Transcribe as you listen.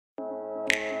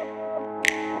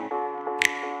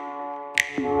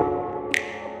The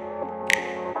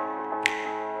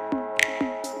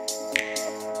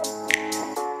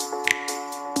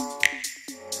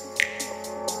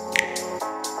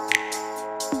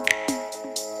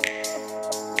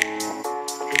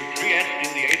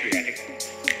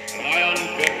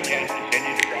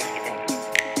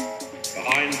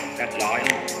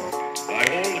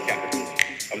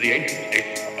ancient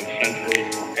states of Central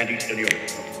and Eastern Europe.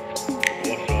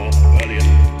 Warsaw, Berlin,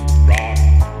 Prague,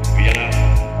 Vienna,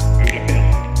 Budapest,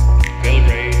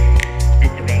 Belgrade,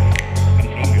 Bucharest, and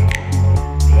Sofia.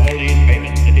 To all these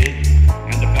famous cities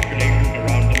and the populations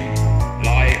around them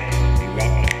lie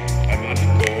what I must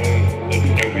call the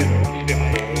Soviet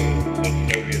Sparrow, the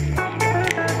Soviet Sparrow.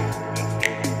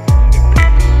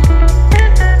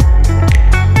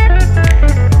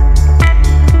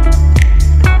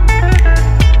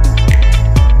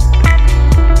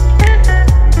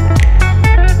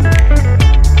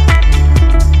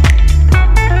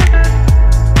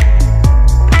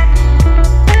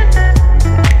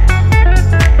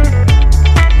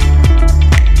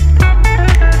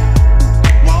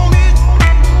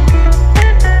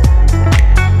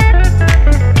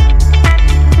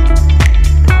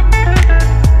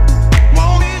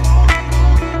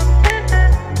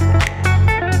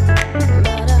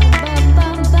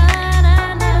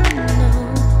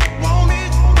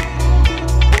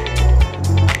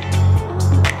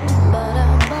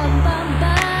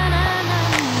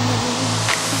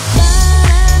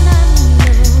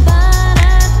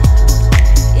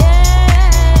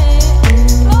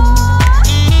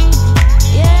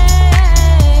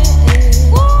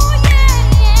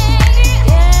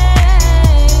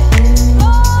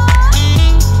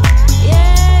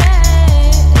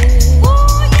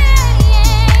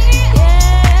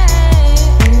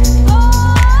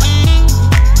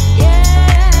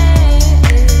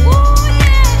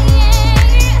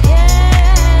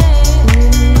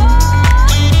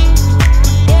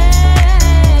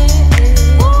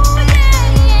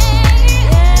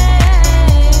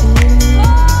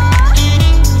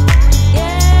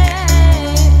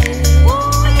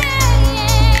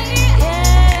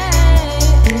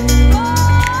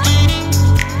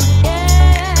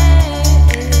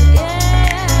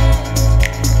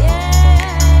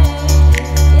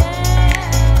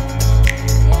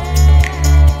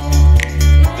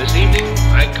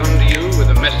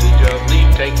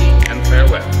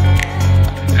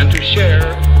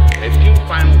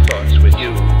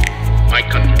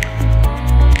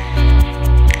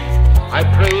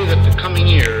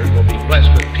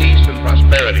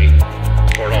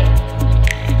 For all.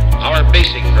 Our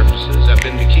basic purposes have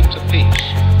been to keep the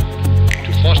peace,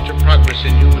 to foster progress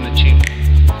in human achievement,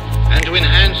 and to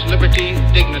enhance liberty,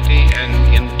 dignity,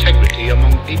 and integrity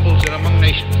among peoples and among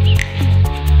nations.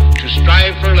 To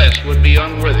strive for less would be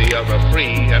unworthy of a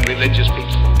free and religious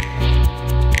people.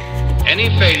 Any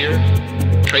failure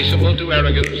traceable to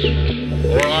arrogance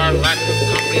or our lack of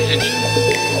comprehension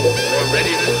or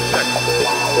readiness to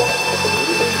sacrifice